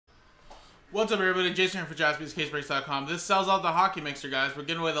What's up, everybody? Jason here for JaspysCaseBreaks.com. This sells out the hockey mixer, guys. We're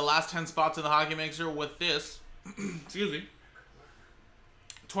giving away the last 10 spots in the hockey mixer with this. Excuse me.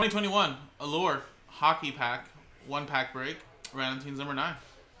 2021 Allure Hockey Pack, 1-pack break. Random teams number 9.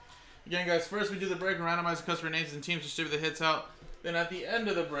 Again, guys, first we do the break and randomize the customer names and teams, distribute the hits out. Then at the end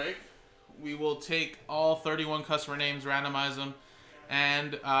of the break, we will take all 31 customer names, randomize them,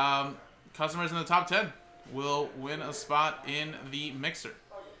 and customers in the top 10 will win a spot in the mixer.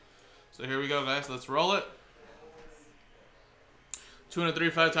 So here we go, guys. Let's roll it.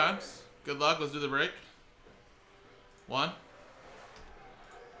 235 times. Good luck. Let's do the break. 1,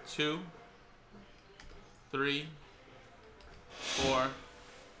 2, 3, 4,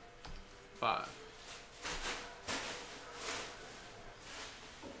 5.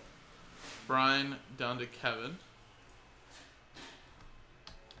 Brian down to Kevin.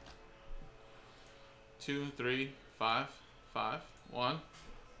 2, 3, 5, 5. 1,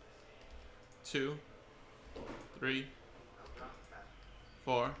 2, 3,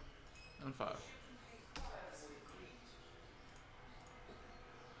 4, and 5.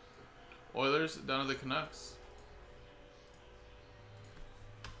 Oilers down to the Canucks.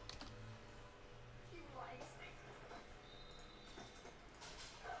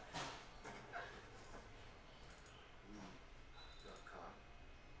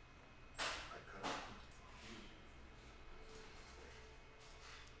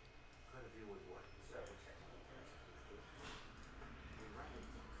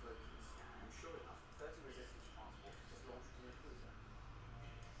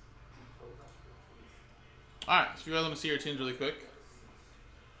 Alright, so if you guys want to see your teams really quick.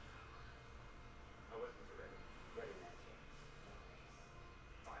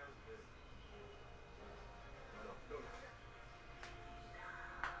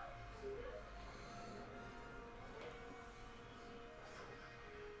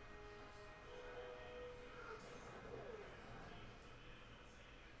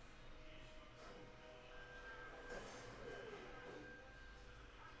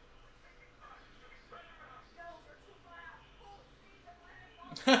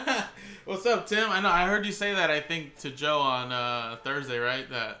 What's up, Tim? I know I heard you say that, I think, to Joe on Thursday, right?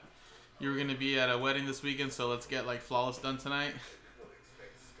 That you were going to be at a wedding this weekend, so let's get like flawless done tonight.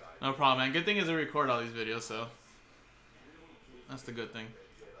 No problem, man. Good thing is I record all these videos, so that's the good thing.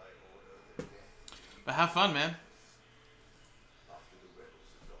 But have fun, man.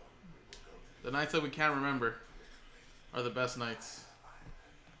 The nights that we can't remember are the best nights.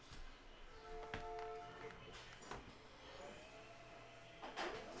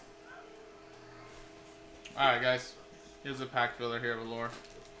 Alright, guys. Here's a pack filler here of Allure.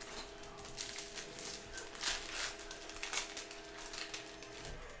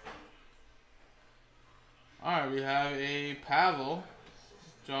 Alright, we have a Pavel,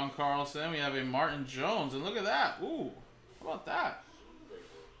 John Carlson. We have a Martin Jones. And look at that. Ooh, how about that?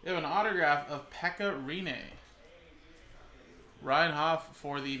 We have an autograph of Pekka Rinne. Ryan Hoff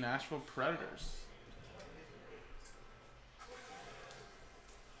for the Nashville Predators.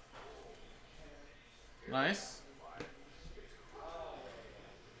 Nice.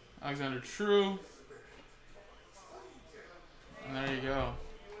 Alexander True. And there you go.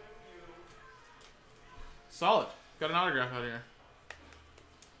 Solid. Got an autograph out here.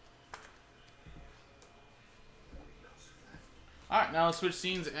 Alright, now let's switch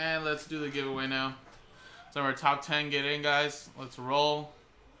scenes and let's do the giveaway now. So our top 10 get in, guys. Let's roll.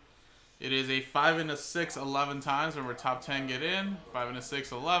 It is a 5 and a 6, 11 times. When we're top 10 get in. 5 and a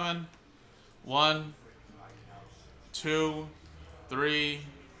 6, 11. 1, 2, 3,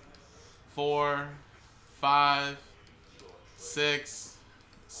 4, 5, 6,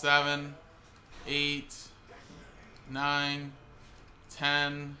 7, 8, 9,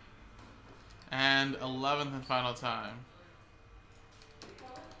 10, and 11th and final time.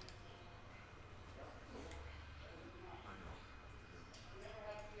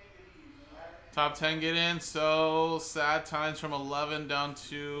 Top 10 get in, so sad times from 11 down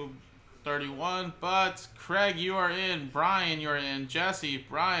to 31, but Craig, you are in. Brian, you are in. Jesse,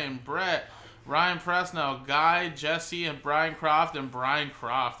 Brian, Brett, Ryan Presnell, Guy, Jesse, and Brian Croft, and Brian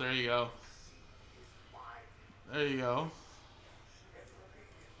Croft. There you go. There you go.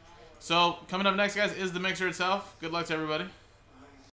 So, coming up next, guys, is the mixer itself. Good luck to everybody.